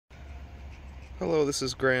Hello, this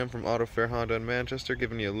is Graham from AutoFair Honda in Manchester,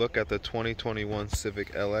 giving you a look at the 2021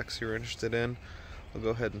 Civic LX you're interested in. We'll go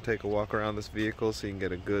ahead and take a walk around this vehicle so you can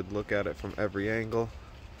get a good look at it from every angle.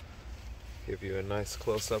 Give you a nice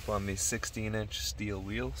close-up on these 16-inch steel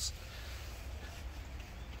wheels.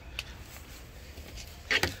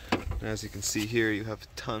 And as you can see here, you have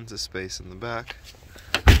tons of space in the back.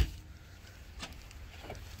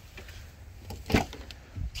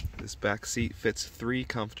 This back seat fits 3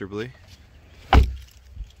 comfortably.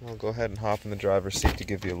 I'll go ahead and hop in the driver's seat to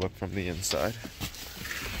give you a look from the inside.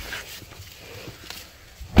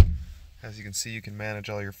 As you can see, you can manage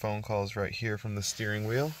all your phone calls right here from the steering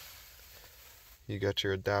wheel. You got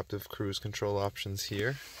your adaptive cruise control options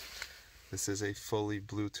here. This is a fully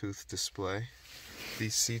Bluetooth display.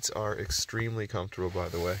 These seats are extremely comfortable, by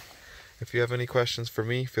the way. If you have any questions for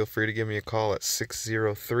me, feel free to give me a call at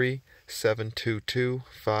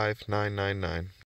 603-722-5999.